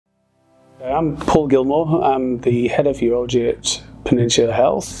I'm Paul Gilmore. I'm the head of urology at Peninsula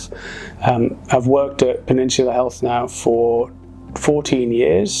Health. I've worked at Peninsula Health now for 14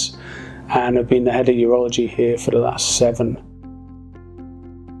 years and I've been the head of urology here for the last 7.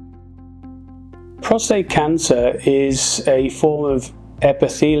 Prostate cancer is a form of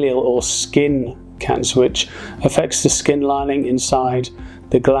epithelial or skin cancer which affects the skin lining inside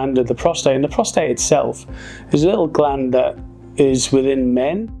the gland of the prostate. And the prostate itself is a little gland that is within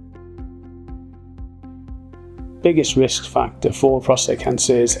men. Biggest risk factor for prostate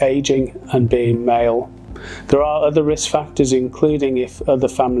cancer is aging and being male. There are other risk factors, including if other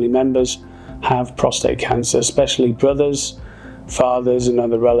family members have prostate cancer, especially brothers, fathers and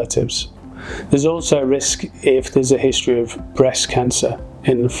other relatives. There's also a risk if there's a history of breast cancer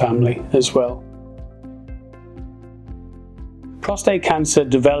in the family as well. Prostate cancer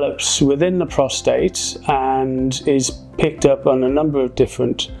develops within the prostate and is picked up on a number of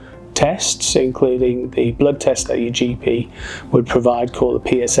different tests, including the blood test that your GP would provide called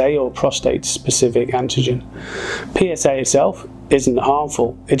a PSA, or prostate specific antigen. PSA itself isn't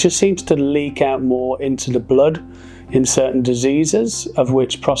harmful, it just seems to leak out more into the blood in certain diseases, of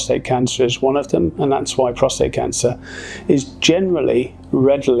which prostate cancer is one of them, and that's why prostate cancer is generally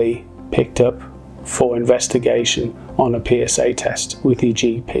readily picked up for investigation on a PSA test with your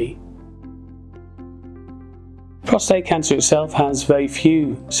GP. Prostate cancer itself has very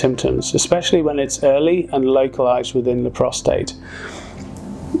few symptoms, especially when it's early and localized within the prostate.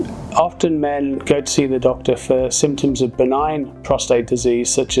 Often men go to see the doctor for symptoms of benign prostate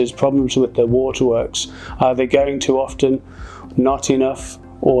disease, such as problems with their waterworks. Are they going too often, not enough,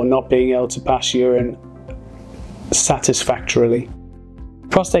 or not being able to pass urine satisfactorily?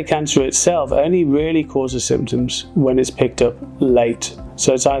 Prostate cancer itself only really causes symptoms when it's picked up late.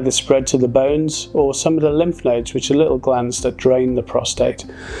 So it's either spread to the bones or some of the lymph nodes, which are little glands that drain the prostate.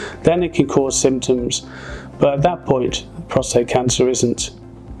 Then it can cause symptoms, but at that point, prostate cancer isn't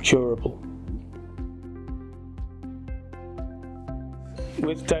curable.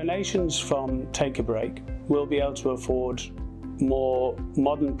 With donations from Take a Break, we'll be able to afford more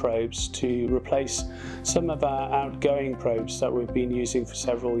modern probes to replace some of our outgoing probes that we've been using for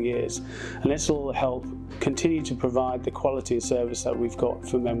several years, and this will help continue to provide the quality of service that we've got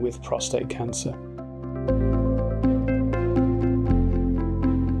for men with prostate cancer.